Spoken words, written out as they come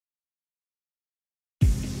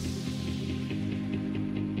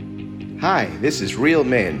Hi, this is Real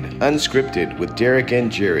Men, Unscripted with Derek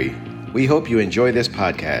and Jerry. We hope you enjoy this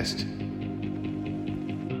podcast.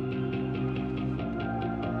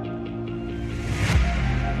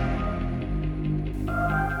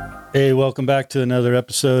 Hey, welcome back to another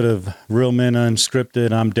episode of Real Men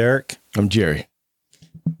Unscripted. I'm Derek. I'm Jerry.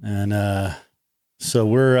 And so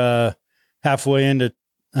we're halfway into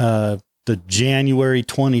the January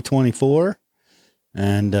 2024.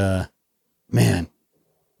 And man,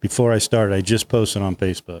 before I started, I just posted on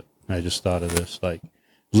Facebook. I just thought of this. Like,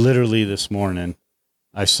 literally this morning,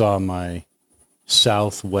 I saw my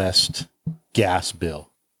Southwest gas bill.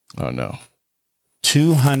 Oh, no.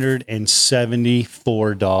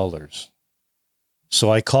 $274.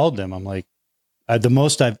 So I called them. I'm like, the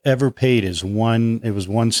most I've ever paid is it was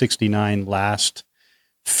 $169 last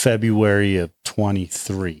February of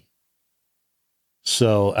 23.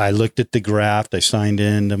 So I looked at the graph, I signed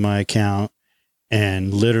into my account,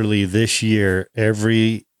 and literally this year,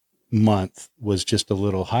 every month was just a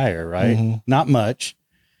little higher, right? Mm-hmm. Not much.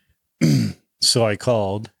 So I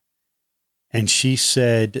called, and she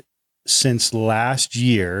said, since last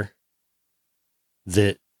year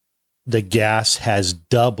that the gas has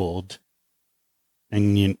doubled,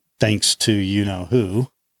 and thanks to who,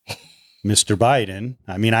 Mr. Biden.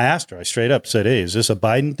 I mean, I asked her, I straight up said, hey, is this a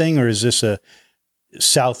Biden thing or is this a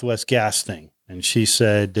Southwest gas thing? And she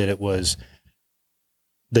said that it was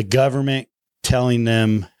the government telling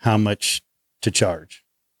them how much to charge.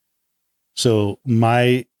 So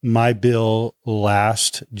my bill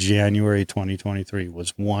last January 2023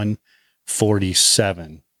 was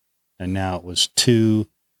 $147, and now it was $297.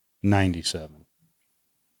 I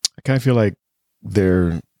kind of feel like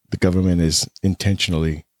the government is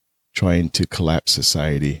intentionally trying to collapse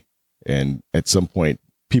society, and at some point,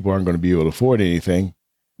 people aren't going to be able to afford anything.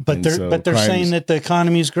 But they're saying that the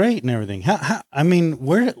economy is great and everything. Oh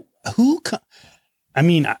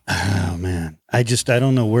man, I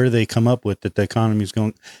don't know where they come up with that the economy's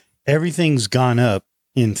going. Everything's gone up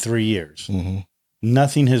in 3 years. Mm-hmm.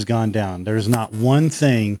 Nothing has gone down. There's not one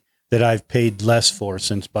thing that I've paid less for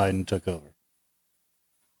since Biden took over.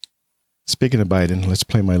 Speaking of Biden, let's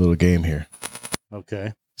play my little game here.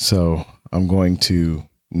 Okay. So I'm going to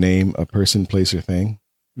name a person, place, or thing.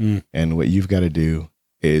 And what you've got to do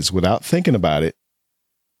is, without thinking about it,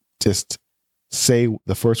 just say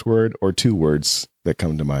the first word or two words that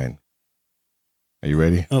come to mind. Are you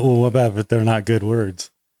ready? Oh, well, what about if they're not good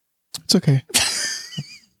words? It's okay.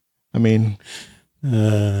 I mean,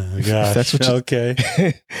 gosh. That's what okay.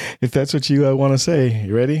 If that's what you want to say,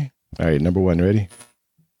 you ready? All right. Number one, ready?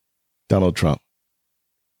 Donald Trump.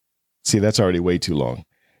 See, that's already way too long.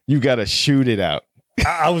 You got to shoot it out.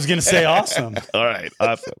 I was going to say awesome. All right.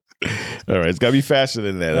 Awesome. All right. It's got to be faster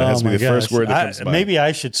than that. It has to be the first word that comes to mind. Maybe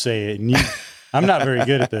I should say it. I'm not very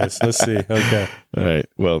good at this. Let's see. Okay. All right.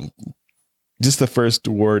 Well, just the first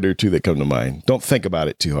word or two that come to mind. Don't think about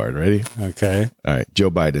it too hard. Ready? Okay. All right. Joe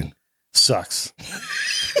Biden. Sucks.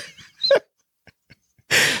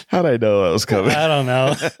 How'd I know that was coming? I don't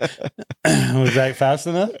know. Was that fast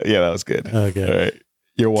enough? Yeah, that was good. Okay. All right.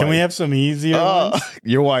 Your wife. Can we have some easier ones?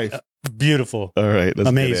 Your wife. Beautiful. All right. That's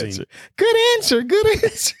amazing. Good answer. Good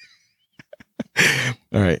answer.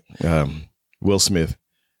 All right. Will Smith.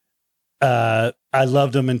 I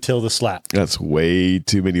loved him until the slap. That's way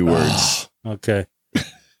too many words. Okay.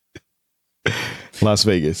 Las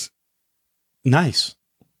Vegas. Nice.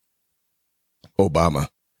 Obama.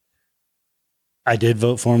 I did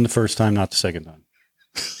vote for him the first time, not the second time.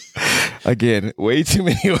 Again, way too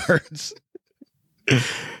many words.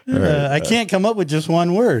 Right. I can't come up with just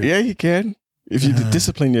one word. Yeah, you can. If you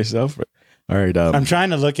discipline yourself. All right. I'm trying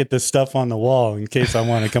to look at the stuff on the wall in case I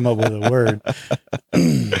want to come up with a word.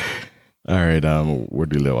 All right. Where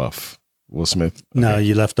do you leave off? Will Smith? Okay. No,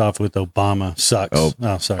 you left off with Obama. Sucks. Oh,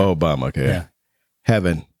 sorry. Obama. Okay. Yeah.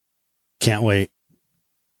 Heaven. Can't wait.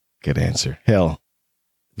 Good answer. Hell.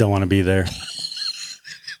 Don't want to be there.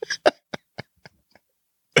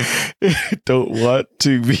 Don't want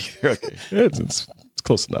to be there. Okay. It's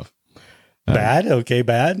close enough. Bad? Okay,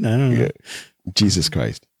 bad? I don't know. Yeah. Jesus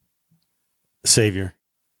Christ. Savior.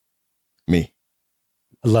 Me.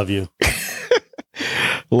 I love you.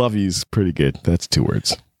 Love you's pretty good. That's 2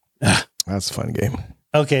 words. That's a fun game.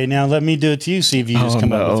 Okay, now let me do it to you. See if you just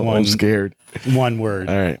come up with one. I'm scared. One word.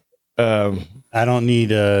 All right. I don't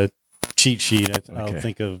need a cheat sheet. I'll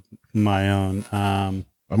think of my own. I'm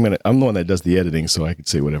the one that does the editing, so I can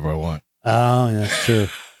say whatever I want. Oh, that's true.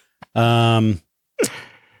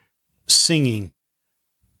 Singing.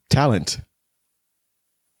 Talent.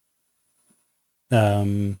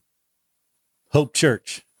 Hope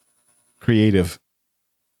Church. Creative.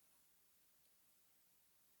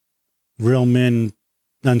 Real Men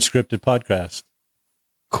Unscripted podcast.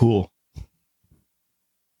 Cool.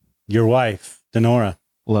 Your wife, Denora.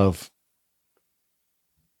 Love.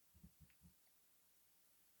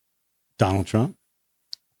 Donald Trump.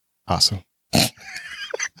 Awesome.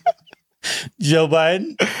 Joe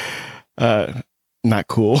Biden. Not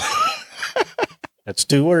cool. That's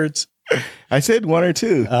 2 words. I said 1 or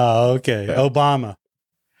 2. Oh, okay. Yeah. Obama.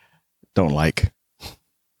 Don't like.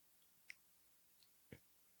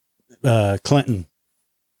 Clinton.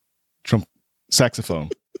 Trump. Saxophone.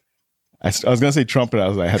 I was going to say trumpet.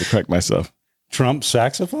 I had to correct myself. Trump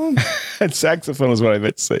saxophone? Saxophone is what I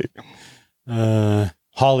meant to say.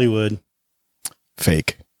 Hollywood.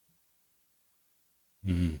 Fake.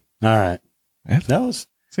 Mm-hmm. All right. That was...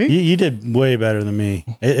 See? You did way better than me.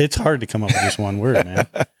 It's hard to come up with just one word, man.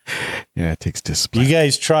 Yeah, it takes discipline. You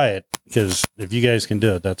guys try it, because if you guys can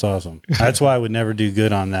do it, that's awesome. That's why I would never do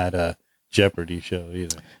good on that Jeopardy show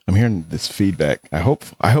either. I'm hearing this feedback. I hope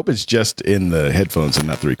it's just in the headphones and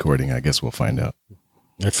not the recording. I guess we'll find out.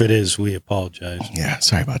 If it is, we apologize. Yeah,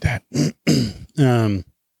 sorry about that.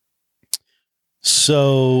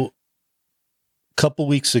 So a couple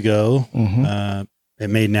weeks ago, it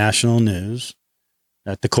made national news.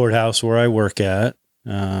 At the courthouse where I work at,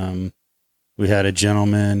 we had a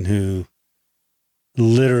gentleman who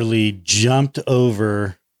literally jumped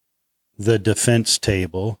over the defense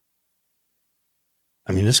table.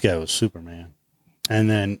 I mean, this guy was Superman. And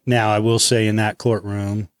then now I will say in that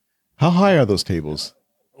courtroom. How high are those tables?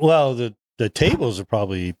 Well, the tables are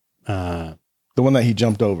probably... the one that he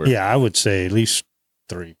jumped over? Yeah, I would say at least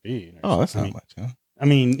 3 feet. Oh, that's not much, huh? I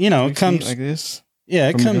mean, it comes... like this? Yeah,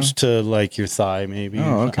 it comes to like your thigh, maybe.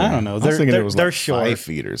 Oh, okay. I don't know. They're like short. 5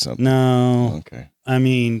 feet or something. No. Okay. I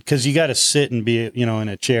mean, because you got to sit and be, in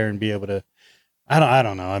a chair and be able to. I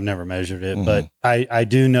don't know. I've never measured it, but I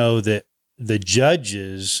do know that the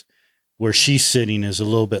judges where she's sitting is a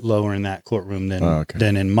little bit lower in that courtroom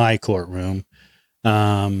than in my courtroom.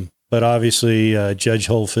 But obviously, Judge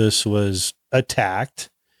Holfus was attacked,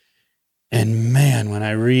 and man, when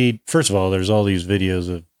I read, first of all, there's all these videos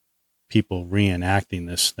of people reenacting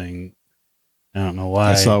this thing. I don't know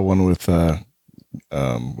why. I saw one with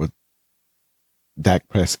Dak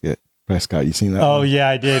Prescott. You seen that? Oh one? yeah,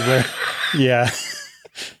 I did. Yeah.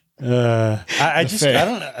 I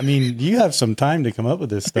don't know. I mean, you have some time to come up with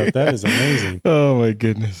this stuff. That is amazing. Oh my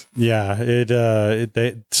goodness. Yeah.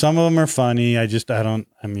 Some of them are funny.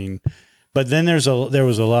 But then there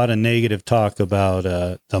was a lot of negative talk about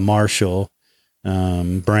the marshal,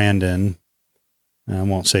 Brandon. I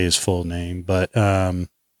won't say his full name, but,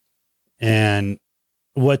 and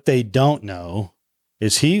what they don't know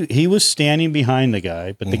is he was standing behind the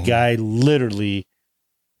guy, but the guy literally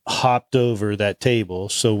hopped over that table.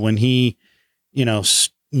 So when he,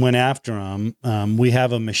 went after him, we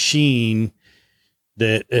have a machine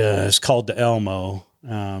that is called the Elmo.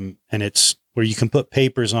 And it's where you can put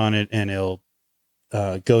papers on it and it'll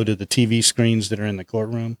go to the TV screens that are in the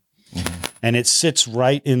courtroom. And it sits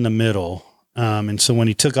right in the middle. And so when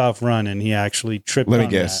he took off running, he actually tripped. Let me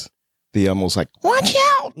guess. The Elmo's like, watch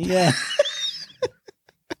out. Yeah.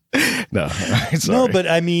 No, no, but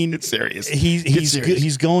I mean, it's serious.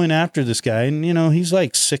 He's going after this guy, and he's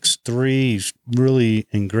like 6'3". He's really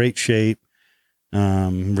in great shape.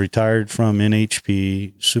 Retired from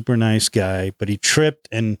NHP, super nice guy, but he tripped,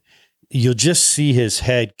 and you'll just see his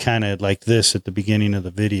head kind of like this at the beginning of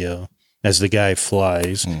the video as the guy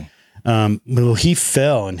flies. Well, he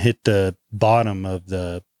fell and hit the bottom of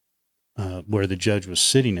the where the judge was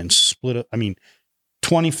sitting and split up.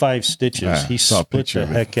 25 stitches. He split the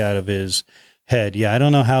heck out of his head. Yeah, I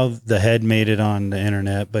don't know how the head made it on the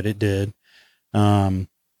internet, but it did. So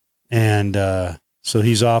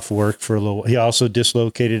he's off work for a little. He also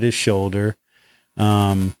dislocated his shoulder.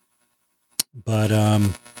 Okay.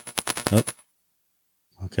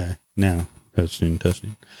 Now testing.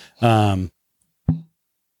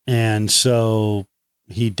 And so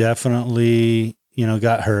he definitely,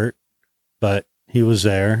 got hurt, but he was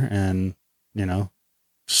there, and,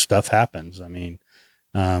 stuff happens. It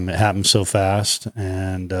happened so fast,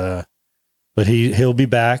 and, but he'll be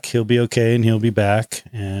back. He'll be okay, and he'll be back.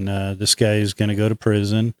 And, this guy is going to go to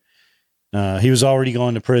prison. He was already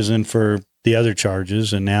going to prison for the other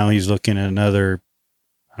charges, and now he's looking at another,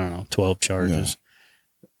 12 charges.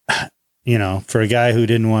 Yeah. For a guy who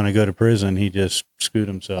didn't want to go to prison, he just screwed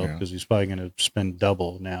himself because he's probably going to spend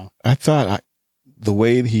double now. I thought the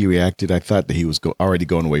way he reacted, I thought that he was already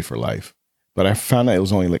going away for life, but I found out it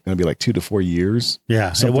was only going to be like 2 to 4 years.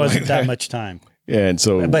 Yeah, it wasn't that much time. Yeah, and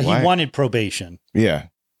so, but he wanted probation. Yeah,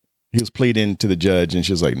 he was pleading to the judge, and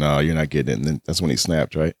she was like, "No, you're not getting it." And then that's when he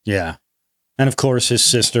snapped, right? Yeah, And of course, his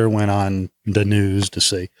sister went on the news to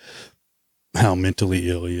say how mentally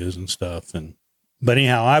ill he is and stuff. But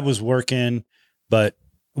anyhow, I was working, but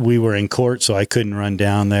we were in court, so I couldn't run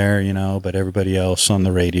down there, but everybody else on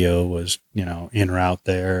the radio was, en route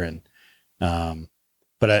there. And,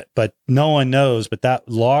 but no one knows, but that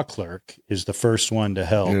law clerk is the first one to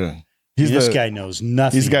help. Yeah. This guy knows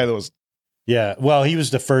nothing. He's the guy that was. Yeah. Well, he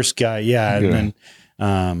was the first guy. Yeah. And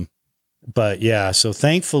then, but yeah, so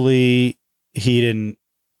thankfully he didn't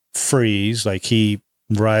freeze. Like he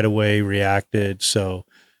right away reacted. So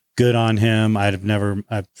good on him.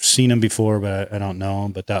 I've seen him before, but I don't know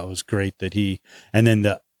him, but that was great that and then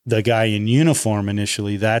the guy in uniform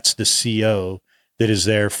initially, that's the CO that is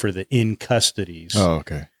there for the in custodies. Oh,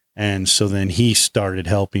 okay. And so then he started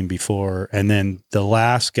helping before. And then the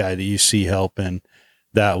last guy that you see helping,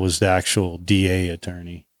 that was the actual DA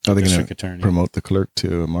attorney. Are they going to promote the clerk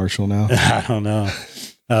to a marshal now? I don't know.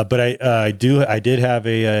 But I did have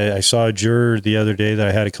I saw a juror the other day that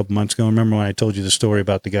I had a couple months ago. Remember when I told you the story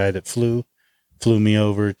about the guy that flew me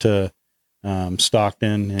over to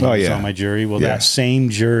Stockton and was on my jury? Well, that same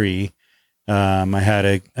jury, I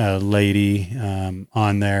had a lady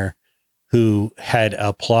on there who had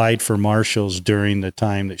applied for marshals during the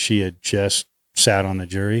time that she had just sat on the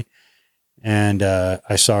jury. And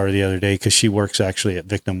I saw her the other day because she works actually at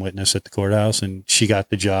victim witness at the courthouse, and she got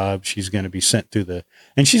the job. She's going to be sent through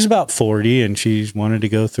and she's about 40, and she's wanted to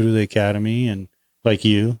go through the academy, and like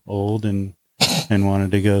you, old and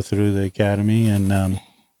wanted to go through the academy. And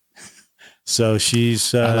so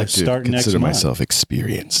she's I like to starting next month. Consider myself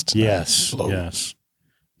experienced. Yes. Yes.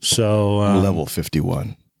 So level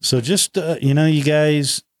 51. So just, you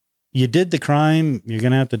guys, you did the crime, you're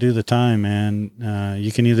going to have to do the time, man.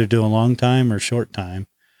 You can either do a long time or short time,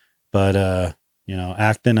 but,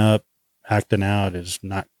 acting up, acting out is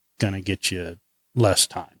not going to get you less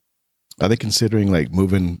time. Are they considering like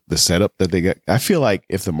moving the setup that they got? I feel like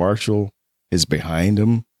if the marshal is behind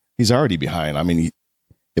him, he's already behind. I mean,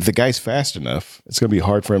 if the guy's fast enough, it's going to be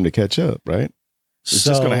hard for him to catch up, right? It's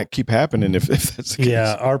just going to keep happening if that's the case.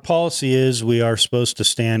 Yeah, our policy is we are supposed to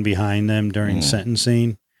stand behind them during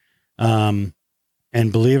sentencing. And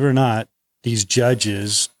believe it or not, these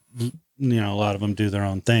judges, a lot of them do their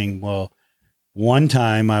own thing. Well, one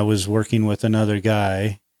time I was working with another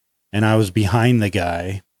guy, and I was behind the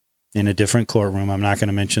guy in a different courtroom. I'm not going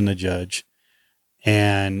to mention the judge.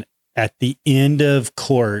 And at the end of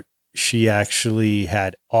court, she actually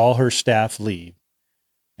had all her staff leave.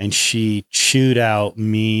 And she chewed out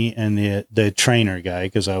me and the trainer guy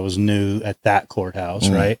because I was new at that courthouse,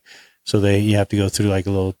 right? So you have to go through like a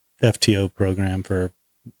little FTO program for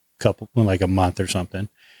like a month or something.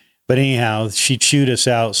 But anyhow, she chewed us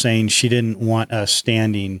out saying she didn't want us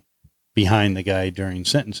standing behind the guy during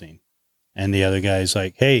sentencing. And the other guy's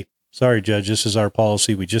like, hey, sorry, judge, this is our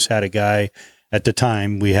policy. We just had a guy at the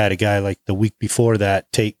time. We had a guy like the week before that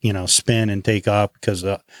spin and take off because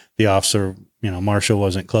the officer, marshal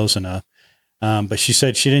wasn't close enough. But she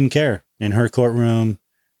said she didn't care in her courtroom.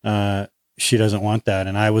 She doesn't want that.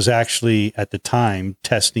 And I was actually at the time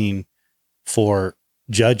testing for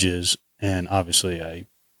judges, and obviously I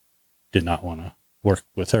did not want to work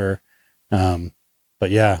with her.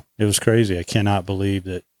 But yeah, it was crazy. I cannot believe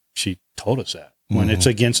that she told us that when it's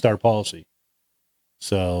against our policy.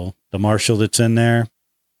 So the marshal that's in there,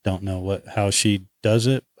 don't know how she does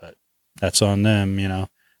it, but that's on them.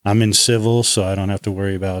 I'm in civil, so I don't have to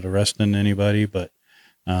worry about arresting anybody, but,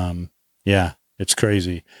 yeah, it's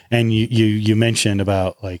crazy. And you mentioned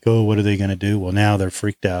about like, oh, what are they going to do? Well, now they're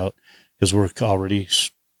freaked out because we're already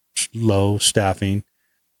low staffing.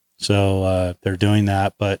 So, they're doing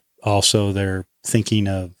that, but also they're thinking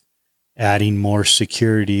of adding more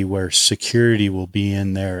security where security will be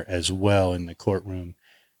in there as well in the courtroom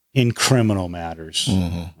in criminal matters.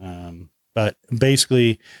 But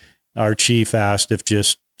basically our chief asked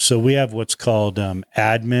so we have what's called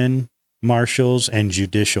admin marshals and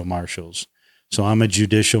judicial marshals. So I'm a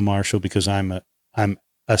judicial marshal because I'm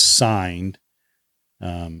assigned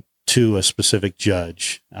to a specific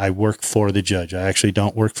judge. I work for the judge. I actually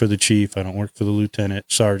don't work for the chief. I don't work for the lieutenant,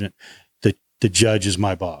 sergeant. The judge is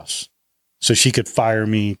my boss. So she could fire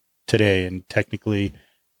me today, and technically,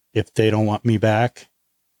 if they don't want me back,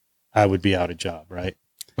 I would be out of job, right?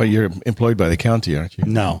 But you're employed by the county, aren't you?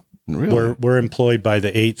 No. Really? We're employed by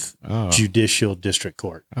the 8th Judicial District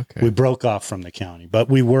Court. Okay. We broke off from the county, but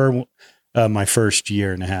we were my first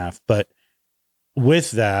year and a half. But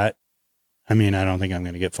with that, I mean, I don't think I'm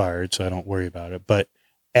going to get fired, so I don't worry about it. But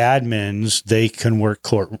admins, they can work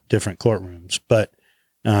different courtrooms, but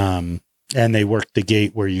and they work the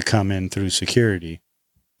gate where you come in through security.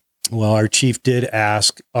 Well, our chief did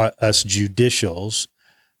ask us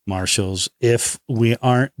marshals, if we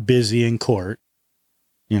aren't busy in court,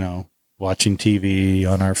 watching TV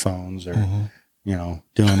on our phones or,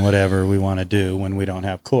 doing whatever we want to do when we don't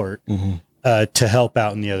have court, to help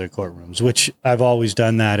out in the other courtrooms, which I've always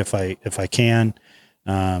done that if I can.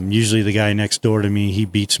 Usually the guy next door to me, he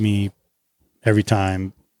beats me every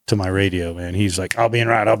time to my radio, and he's like, I'll be en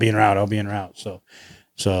route. So,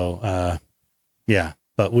 yeah,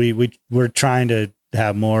 but we're trying to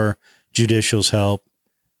have more judicials help,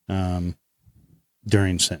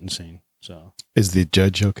 during sentencing. So is the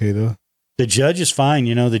judge okay though? The judge is fine.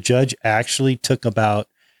 The judge actually took about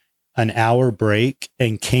an hour break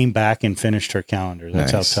and came back and finished her calendar.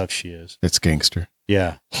 That's Nice. how tough she is. That's gangster.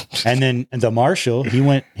 Yeah. And then the marshal, he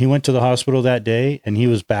went to the hospital that day, and he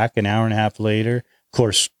was back an hour and a half later. Of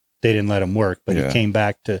course, they didn't let him work, but he came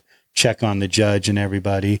back to check on the judge and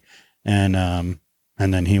everybody. And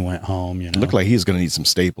then he went home, It looked like he was going to need some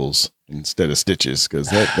staples instead of stitches, because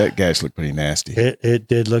that gash looked pretty nasty. It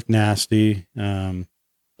did look nasty.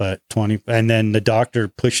 But and then the doctor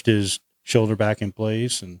pushed his shoulder back in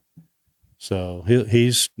place, and so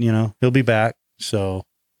he's he'll be back. So,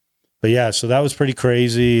 but yeah, so that was pretty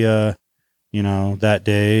crazy, that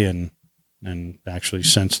day, and actually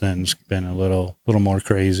since then it's been a little more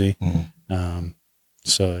crazy.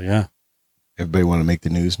 So yeah. Everybody want to make the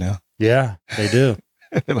news now? Yeah, they do.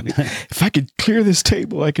 Like, if I could clear this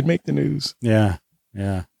table, I could make the news. Yeah.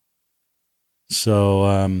 So,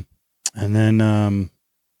 and then,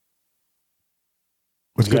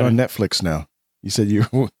 what's good on Netflix now? You said you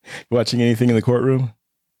were watching anything in the courtroom?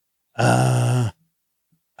 I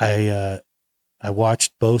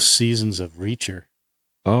watched both seasons of Reacher.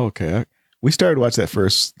 Oh, okay. We started watching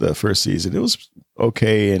the first season. It was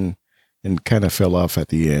okay and kind of fell off at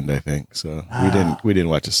the end, I think. So we didn't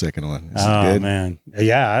watch the second one. Is it good? Man.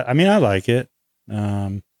 Yeah. I mean, I like it.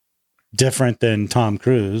 Different than Tom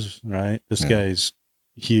Cruise, right? This guy's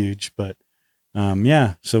huge, but,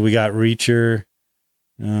 yeah. So we got Reacher,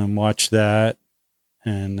 watched that.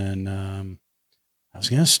 And then, I was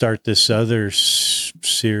going to start this other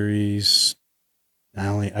series.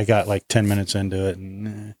 I got like 10 minutes into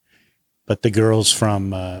it, but the girl's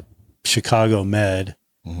from, Chicago Med,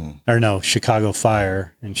 or no, Chicago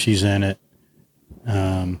Fire, and she's in it.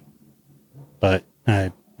 But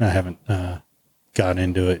I haven't got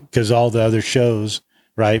into it because all the other shows,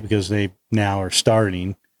 right? Because they now are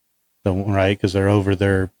starting, right? Because they're over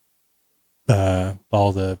their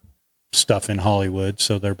all the stuff in Hollywood,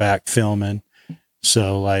 so they're back filming.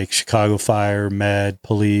 So like Chicago Fire, Med,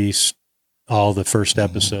 Police, all the first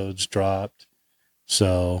episodes dropped.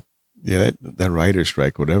 So yeah, that writer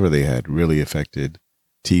strike, whatever they had, really affected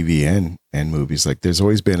TV and movies. Like there's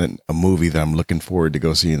always been a movie that I'm looking forward to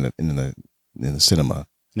go see in the cinema.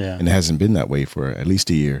 Yeah. And it hasn't been that way for at least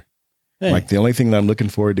a year. Hey. Like the only thing that I'm looking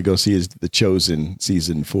forward to go see is The Chosen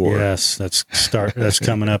season 4. Yes, that's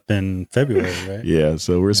coming up in February, right? Yeah,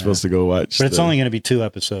 so we're supposed to go watch. But it's only going to be 2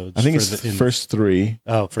 episodes. I think it's the first 3.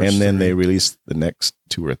 Oh, and then they released the next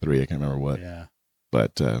 2 or 3. I can't remember what. Yeah.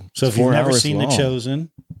 But so if you've never seen The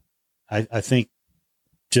Chosen, I think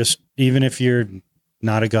just even if you're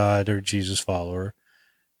not a God or Jesus follower,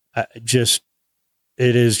 it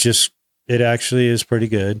actually is pretty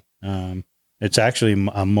good. It's actually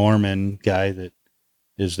a Mormon guy that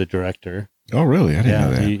is the director. Oh, really? I didn't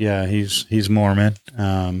know that. He's Mormon.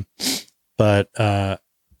 But I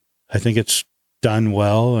think it's done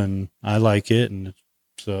well, and I like it. And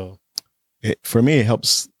so, for me, it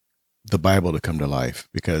helps the Bible to come to life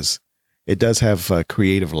because it does have a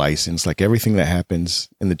creative license. Like everything that happens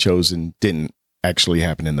in The Chosen didn't actually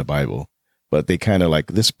happen in the Bible, but they kind of like,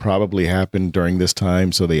 this probably happened during this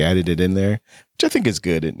time, so they added it in there, which I think is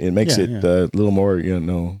good. It makes it a little more,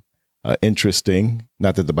 interesting.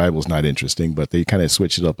 Not that the Bible's not interesting, but they kind of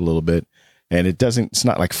switch it up a little bit, and it's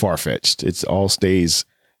not like far-fetched. It's all stays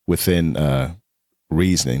within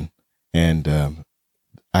reasoning, and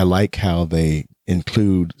I like how they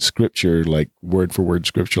include scripture, like word for word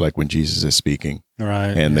scripture, like when Jesus is speaking.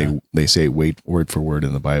 Right. And they say word for word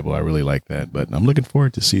in the Bible. I really like that. But I'm looking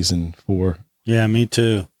forward to season 4. Yeah, me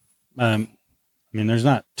too. I mean, there's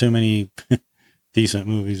not too many decent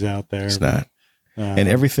movies out there. It's not. And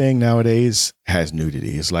everything nowadays has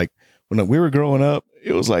nudity. It's like when we were growing up,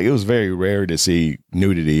 it was very rare to see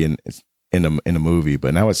nudity in a movie.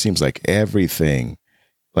 But now it seems like everything,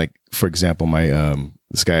 like, for example, my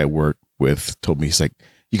this guy I work with told me, he's like,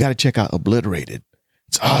 you got to check out Obliterated.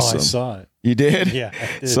 It's awesome. Oh, I saw it. You did? Yeah,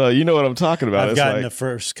 I did. So you know what I'm talking about. I've gotten the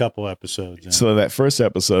first couple episodes. So that first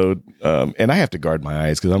episode, and I have to guard my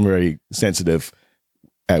eyes because I'm very sensitive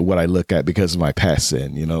at what I look at because of my past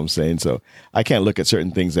sin. You know what I'm saying? So I can't look at certain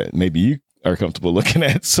things that maybe you are comfortable looking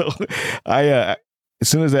at. So as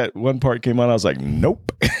soon as that one part came on, I was like,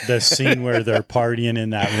 nope. The scene where they're partying in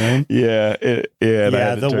that room. Yeah.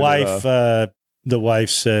 Yeah. The wife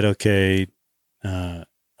said, okay,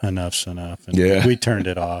 enough's enough. And we turned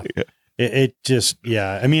it off. Yeah. It just,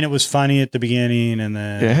 I mean, it was funny at the beginning, and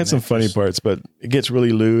then it had some funny parts, but it gets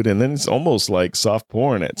really lewd, and then it's almost like soft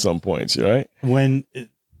porn at some points, right? When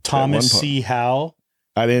Thomas C. Howell,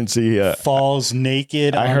 I didn't see falls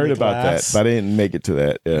naked. I heard about that, but I didn't make it to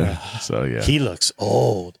that. Yeah, so he looks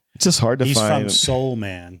old. It's just hard to find. He's from Soul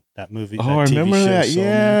Man, that movie. Oh, I remember that.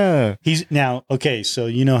 Yeah, he's now okay. So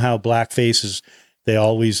you know how blackface is? They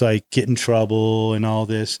always like get in trouble and all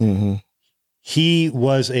this. Mm-hmm. He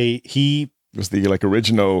was the like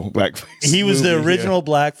original blackface. He was the original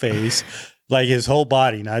blackface, like his whole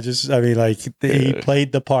body, not just. I mean, like he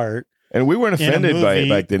played the part, and we weren't offended by it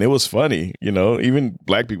back then. It was funny, you know. Even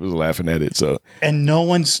black people were laughing at it. So, and no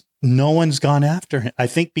one's gone after him. I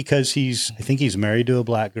think because he's married to a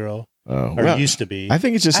black girl. Or used to be. I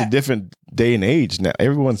think it's just a different day and age now.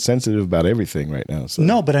 Everyone's sensitive about everything right now. So.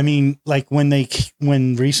 No, but I mean, like when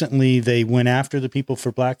recently they went after the people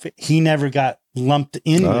for blackface, he never got lumped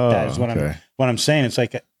in with that. Is what I'm saying. It's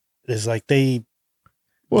like they.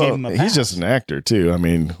 Well, gave him a pass. He's just an actor too. I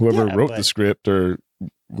mean, whoever wrote the script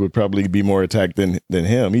would probably be more attacked than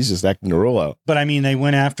him. He's just acting the role out. But I mean, they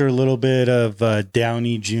went after a little bit of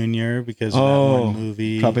Downey Jr. because of that one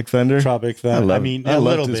movie, Tropic Thunder. I mean, a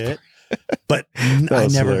little bit. But I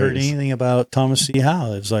never heard anything about Thomas C.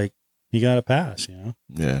 Howell. It was like, he got a pass, you know?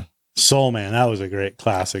 Yeah. Soul Man. That was a great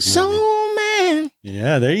classic movie. Soul Man.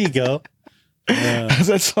 Yeah, there you go. How's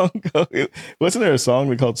that song go? Wasn't there a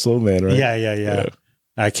song called Soul Man, right? Yeah.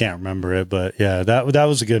 I can't remember it, but yeah, that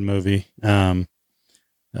was a good movie. So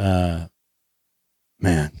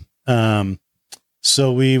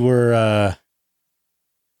we were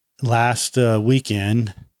last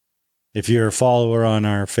weekend. If you're a follower on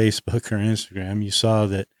our Facebook or Instagram, you saw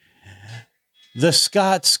that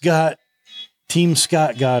Team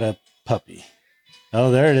Scott got a puppy.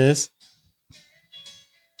 Oh, there it is.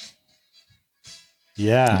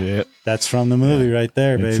 Yeah. That's from the movie right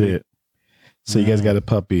there, baby. That's it. So you guys got a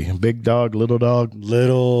puppy. Big dog, little dog?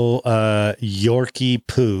 Little Yorkie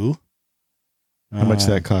Poo. How much did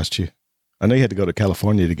that cost you? I know you had to go to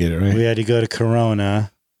California to get it, right? We had to go to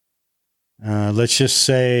Corona. Let's just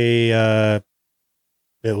say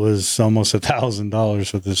it was almost $1,000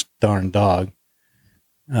 for this darn dog.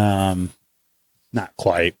 Not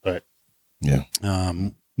quite, but yeah.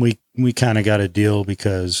 We kind of got a deal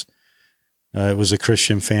because it was a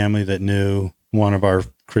Christian family that knew one of our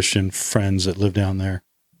Christian friends that lived down there,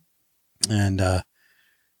 and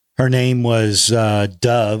her name was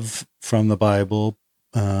Dove from the Bible,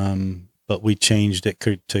 but we changed it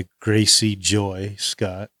to Gracie Joy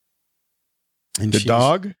Scott. And the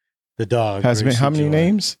dog has been how many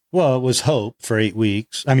names? Well, it was Hope for 8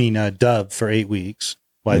 weeks. I mean, Dove for 8 weeks.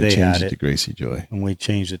 Why they had it to Gracie Joy, and we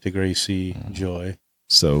changed it to Gracie Joy.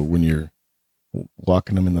 So when you're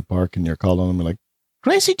walking them in the park and you're calling them like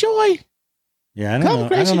Gracie Joy, yeah, I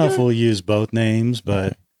don't know if we'll use both names,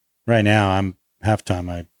 but right now half time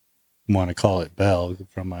I want to call it Belle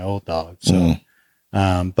from my old dog. So,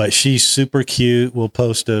 but she's super cute.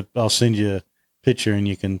 I'll send you a picture and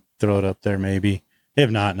you can throw it up there maybe. If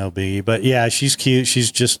not, no biggie. But yeah, she's cute.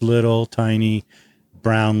 She's just little, tiny,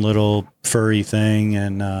 brown, little furry thing.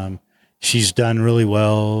 And she's done really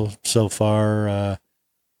well so far,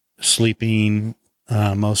 sleeping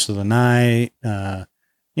most of the night,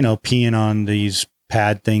 peeing on these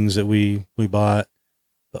pad things that we bought.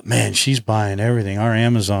 But man, she's buying everything. Our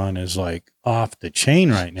Amazon is like off the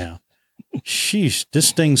chain right now.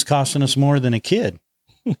 This thing's costing us more than a kid.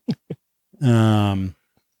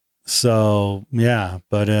 So yeah,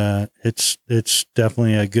 but it's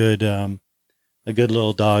definitely a good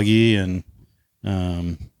little doggy, and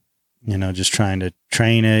just trying to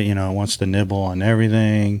train it. It wants to nibble on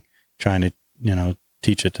everything, trying to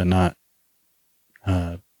teach it to not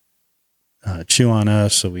chew on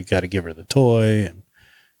us. So we got to give her the toy, and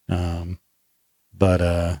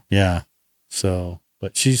yeah. So,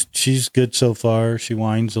 but she's good so far. She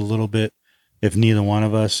whines a little bit. If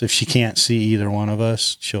she can't see either one of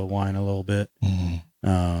us, she'll whine a little bit.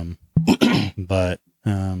 Mm-hmm. But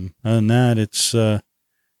other than that,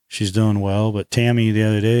 she's doing well. But Tammy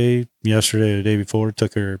yesterday, the day before,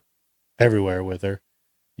 took her everywhere with her,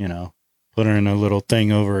 put her in a little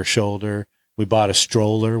thing over her shoulder. We bought a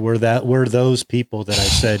stroller. We're those people that I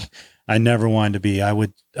said I never wanted to be. I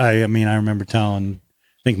remember telling,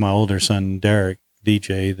 I think my older son, Derek,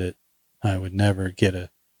 DJ, that I would never get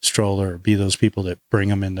a stroller or be those people that bring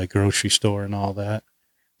them in the grocery store and all that.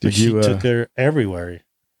 Did she you took her everywhere.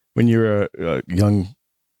 When you were a young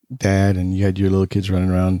dad and you had your little kids running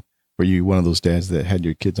around? Were you one of those dads that had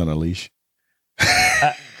your kids on a leash?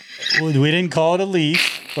 We didn't call it a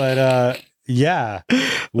leash, but yeah,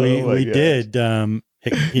 we did.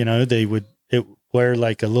 They would wear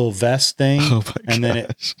like a little vest thing, and then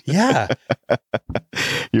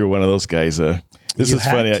You're one of those guys. This is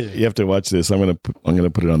funny. You have to watch this. I'm gonna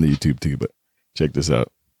put it on the YouTube too. But check this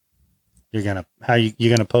out. You're gonna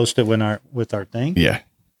post it with our thing? Yeah.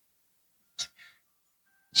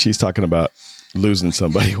 She's talking about losing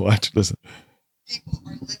somebody. Watch, listen. People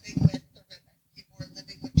are living with the rhythm. People are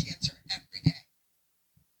living with cancer every day.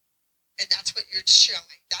 And that's what you're showing.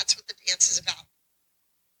 That's what the dance is about.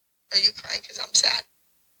 Are you crying because I'm sad?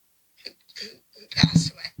 Who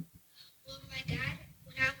passed away? Well, my dad,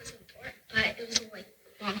 when I was born, but it was like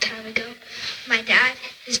a long time ago, my dad,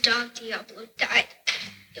 his dog Diablo died.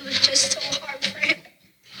 It was just so hard for him.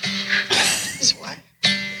 His what?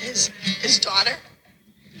 His daughter?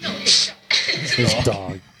 No, his dog. His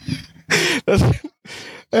dog. That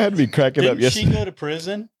had me cracking up. Didn't she go to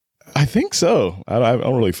prison? I think so. I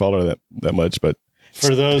don't really follow her that much, but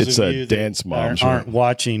for those it's of you Dance Moms aren't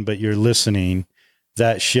watching, but you're listening,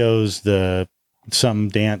 that shows some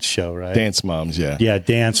dance show, right? Dance Moms, yeah. Yeah,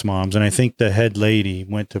 Dance Moms. And I think the head lady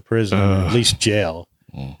went to prison, or at least jail,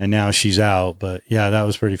 and now she's out. But yeah, that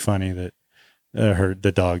was pretty funny that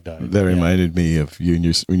the dog died. That reminded me of you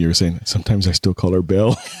when you were saying, sometimes I still call her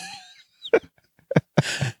Belle.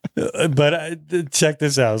 But check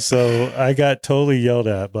this out. So I got totally yelled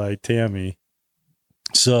at by Tammy.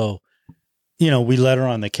 So, we let her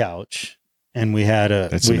on the couch, and we had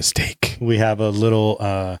That's a mistake. We have a little,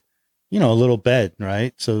 a little bed,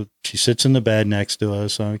 right? So she sits in the bed next to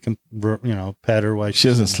us, so I can, pet her while she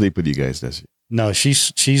doesn't sleep with you guys, does she? No,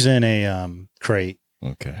 she's in a crate.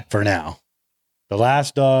 Okay. For now. The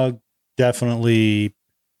last dog definitely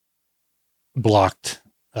blocked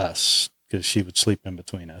us because she would sleep in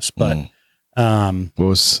between us. But what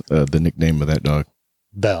was the nickname of that dog?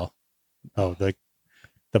 Belle. Oh, the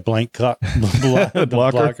blank the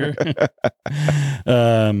blocker.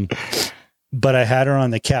 But I had her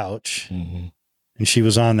on the couch, and she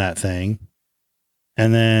was on that thing,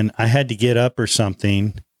 and then I had to get up or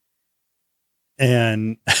something,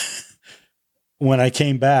 and when I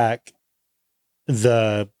came back,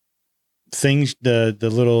 the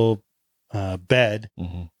little bed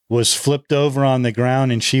was flipped over on the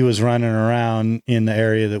ground, and she was running around in the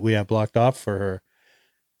area that we have blocked off for her.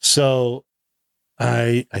 So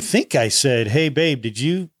I think I said, "Hey babe, did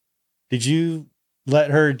you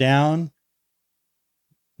let her down?"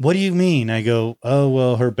 "What do you mean?" I go, "Oh,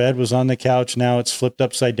 well, her bed was on the couch. Now it's flipped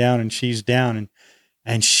upside down and she's down."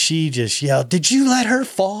 And she just yelled, "Did you let her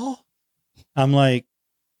fall?" I'm like,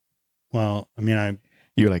 well, I mean,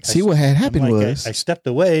 you're like, see what had happened was I stepped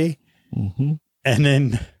away, and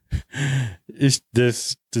then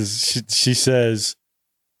she says,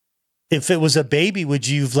 "If it was a baby, would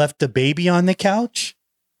you have left the baby on the couch?"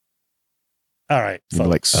 All right,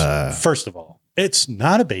 folks. Like, first of all, it's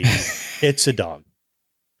not a baby; it's a dog.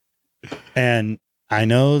 And I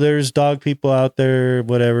know there's dog people out there,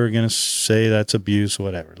 whatever, going to say that's abuse,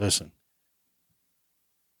 whatever. Listen.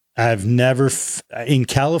 I've never, in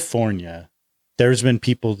California, there's been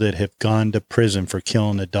people that have gone to prison for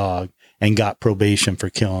killing a dog and got probation for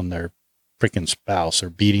killing their freaking spouse or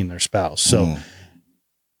beating their spouse. So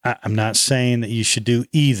I'm not saying that you should do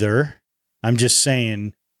either. I'm just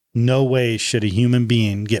saying no way should a human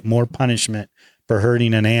being get more punishment for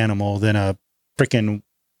hurting an animal than a freaking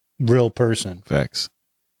real person. Facts.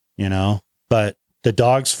 But the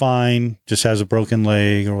dog's fine, just has a broken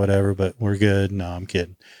leg or whatever, but we're good. No, I'm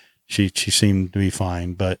kidding. She seemed to be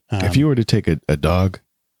fine. But if you were to take a dog,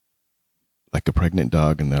 like a pregnant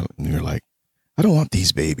dog, and you're like, "I don't want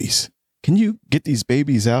these babies. Can you get these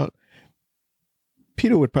babies out?"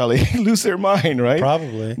 Peter would probably lose their mind, right?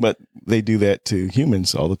 Probably. But they do that to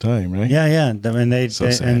humans all the time, right? Yeah. And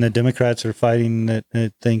and the Democrats are fighting that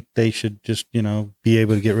they think they should just, be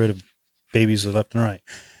able to get rid of babies left and right.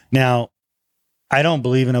 Now, I don't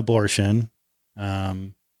believe in abortion,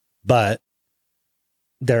 but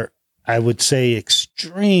I would say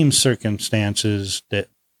extreme circumstances that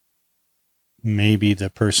maybe the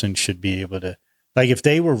person should be able to, like if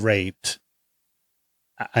they were raped,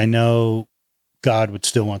 I know God would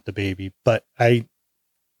still want the baby, but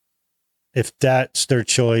if that's their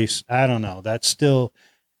choice, I don't know. That's still,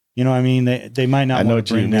 they might not want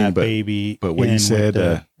to bring that baby. But what you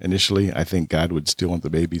said initially, I think God would still want the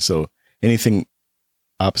baby. So anything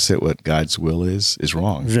opposite what God's will is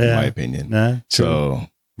wrong, in my opinion. Nah, so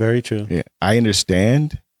Very true. Yeah, I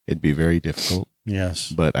understand it'd be very difficult,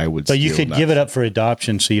 Yes. but I would. But you still could not- give it up for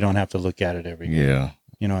adoption so you don't have to look at it every day. Yeah,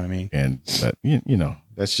 You know what I mean? but you know,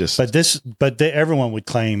 that's just. But everyone would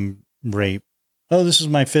claim rape. Oh, this is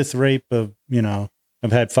my 5th rape of, you know,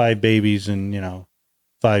 I've had 5 babies in, you know,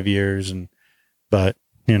 5 years. But,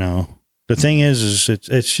 you know, the thing is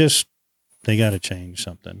it's just, they got to change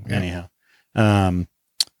something anyhow.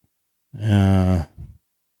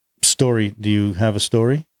 Story. Do you have a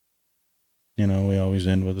story? You know, we always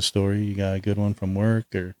end with a story. You got a good one from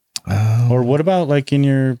work or what about like in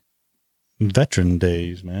your veteran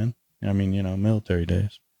days, man? I mean, you know, military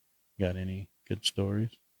days. You got any good stories?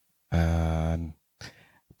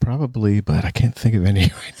 Probably, but I can't think of any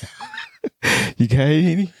right now. You got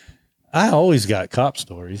any? I always got cop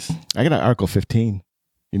stories. I got an Article 15.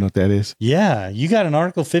 You know what that is? Yeah. You got an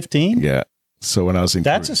Article 15? Yeah. So when I was in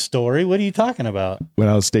That's a story. What are you talking about? when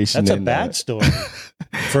I was stationed That's a in bad story.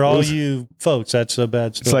 For all you folks, that's a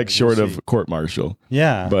bad story. it's like short We'll of see. court martial.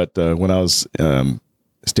 Yeah. But when I was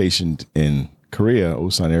stationed in Korea,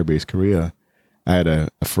 Osan Air Base, Korea, I had a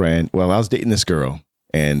friend. Well, I was dating this girl,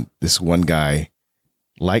 and this one guy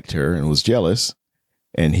liked her and was jealous.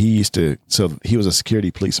 And he used to, so he was a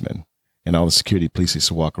security policeman, and all the security police used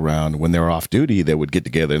to walk around. When they were off duty, they would get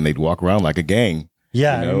together and they'd walk around like a gang.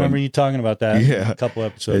 Yeah. you know, I remember and- you talking about that Yeah. a couple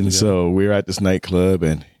episodes And ago. so we were at this nightclub,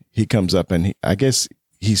 and he comes up, and I guess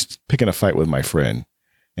he's picking a fight with my friend.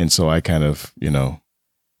 And so I kind of, you know,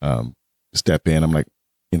 step in. I'm like,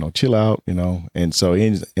 you know, chill out, you know. And so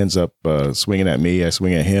he ends up swinging at me. I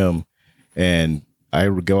swing at him, and I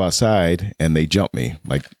would go outside, and they jump me.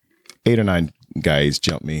 Like 8 or 9 guys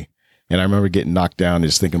jump me. And I remember getting knocked down and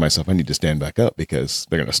just thinking to myself, I need to stand back up because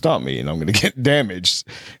they're going to stomp me and I'm going to get damaged.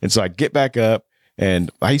 And so I get back up,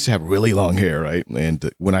 and I used to have really long hair, right? And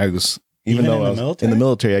when I was, Even though in I the was military? in the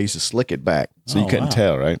military, I used to slick it back so Oh, you couldn't wow.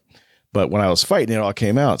 tell, right? But when I was fighting, it all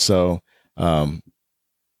came out. So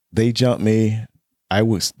they jumped me. I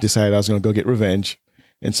decided I was going to go get revenge.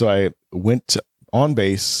 And so I went on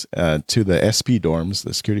base to the SP dorms,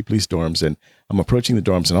 the security police dorms, and I'm approaching the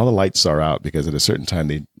dorms, and all the lights are out because at a certain time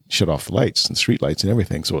they shut off the lights and street lights and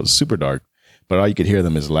everything. So it was super dark, but all you could hear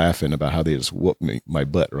them is laughing about how they just whooped my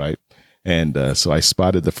butt, right? And so I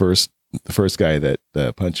spotted the first guy that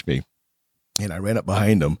punched me, and I ran up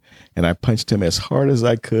behind him, and I punched him as hard as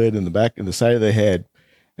I could in the back, in the side of the head,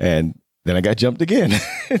 and then I got jumped again.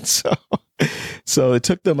 And so it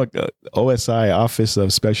took them a OSI, Office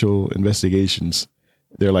of Special Investigations.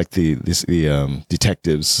 They're like the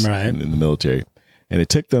detectives Right. in the military. And it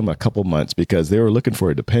took them a couple months because they were looking for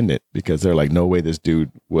a dependent, because they're like, no way this dude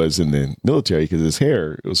was in the military because his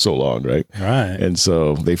hair was so long, right? Right. And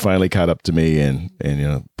so they finally caught up to me and you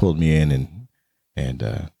know, pulled me in and ended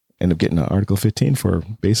up getting an Article 15 for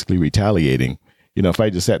basically retaliating. You know, if I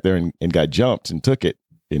just sat there and got jumped and took it,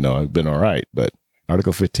 you know, I've been all right. But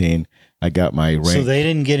Article 15, I got my rank. So they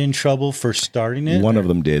didn't get in trouble for starting it? One of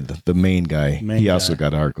them did. The main guy. He also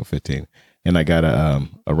got Article 15, and I got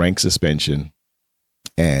a rank suspension,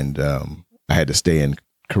 and I had to stay in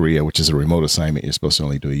Korea, which is a remote assignment. You're supposed to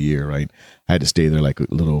only do a year, right? I had to stay there like a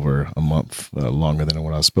little over a month longer than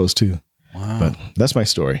what I was supposed to. Wow. But that's my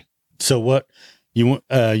story. So what you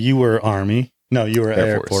were Army? No, you were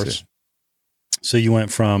Air Force. Yeah. So you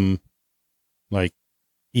went from like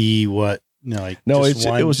it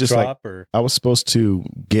was just like or? I was supposed to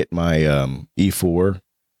get my E4,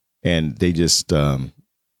 and they just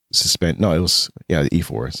suspend. No, it was the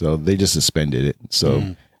E4. So they just suspended it.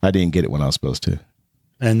 So I didn't get it when I was supposed to.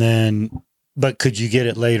 And then, but could you get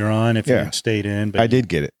it later on if you Yeah. had stayed in? But I did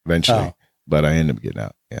get it eventually, Oh. but I ended up getting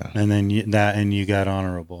out. Yeah, And then you got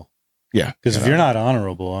honorable. yeah. Because if you're not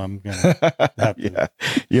honorable, I'm gonna have to. Yeah,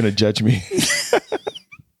 you're gonna judge me.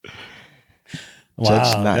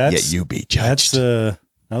 Judge not, yet you be judged. That's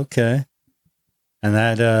okay. And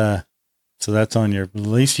that so that's on your. At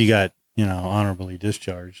least you got honorably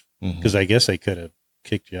discharged, Mhm. because I guess they could have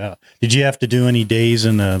kicked you out. Did you have to do any days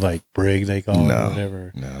in the like brig they call it or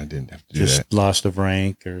whatever? No, I didn't have to do Just that. lost of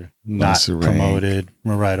rank or Lost not of rank. promoted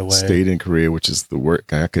right away. Stayed in Korea, which is the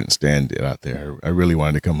work. I couldn't stand it out there. I really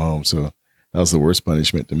wanted to come home, so that was the worst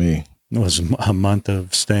punishment to me. It was a month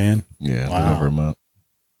of staying. Yeah, a Wow. little over a month.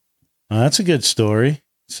 Well, that's a good story.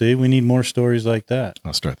 See, we need more stories like that.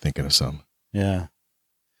 I'll start thinking of some. Yeah.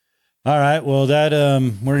 All right. Well, that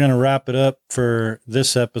we're going to wrap it up for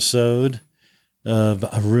this episode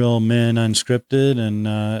of Real Men Unscripted. And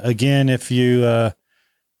again, if you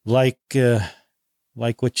like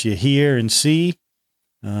what you hear and see,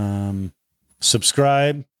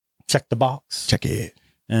 subscribe, check the box, Check it.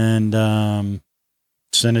 and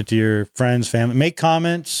send it to your friends, family. Make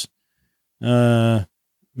comments.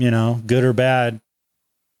 good or bad,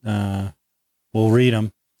 we'll read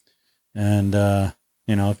them. And,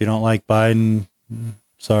 if you don't like Biden,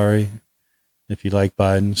 sorry. If you like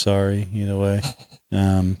Biden, sorry. Either way,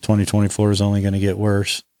 2024 is only going to get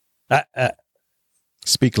worse.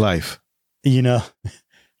 Speak life. Did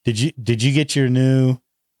you get your new,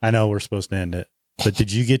 I know we're supposed to end it, but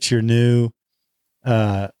did you get your new,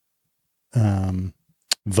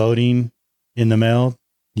 voting in the mail?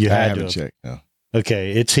 I haven't checked. No.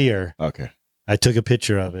 Okay. It's here. Okay. I took a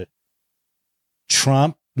picture of it.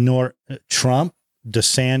 Trump,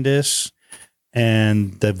 DeSantis,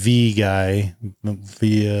 and the V guy,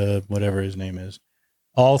 whatever his name is.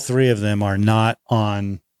 All three of them are not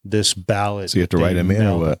on this ballot. So you have to write them in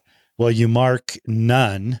or what? Well, you mark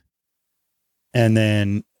none. And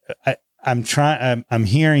then I'm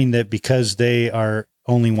hearing that because they are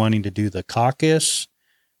only wanting to do the caucus,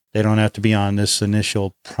 they don't have to be on this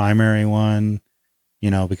initial primary one,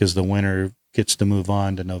 because the winner gets to move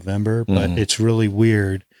on to November. But it's really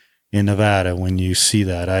weird in Nevada when you see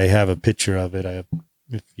that. I have a picture of it.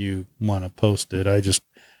 If you want to post it,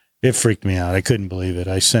 it freaked me out. I couldn't believe it.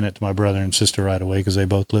 I sent it to my brother and sister right away because they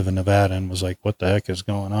both live in Nevada and was like, what the heck is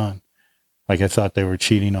going on? Like I thought they were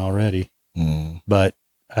cheating already. But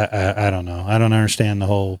I don't know. I don't understand the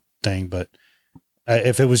whole thing, but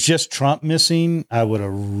if it was just Trump missing, I would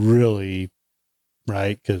have really,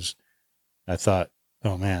 right? Because I thought,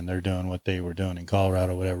 oh man, they're doing what they were doing in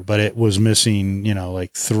Colorado, whatever. But it was missing,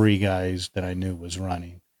 like three guys that I knew was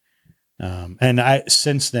running. And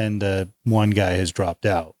since then, the one guy has dropped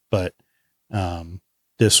out, but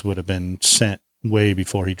this would have been sent way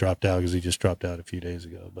before he dropped out because he just dropped out a few days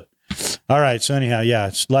ago. But all right. So anyhow,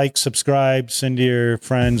 like, subscribe, send to your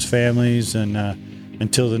friends, families, and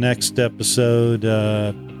until the next episode,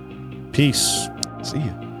 peace. See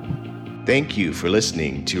you. Thank you for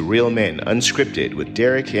listening to Real Men Unscripted with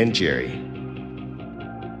Derek and Jerry.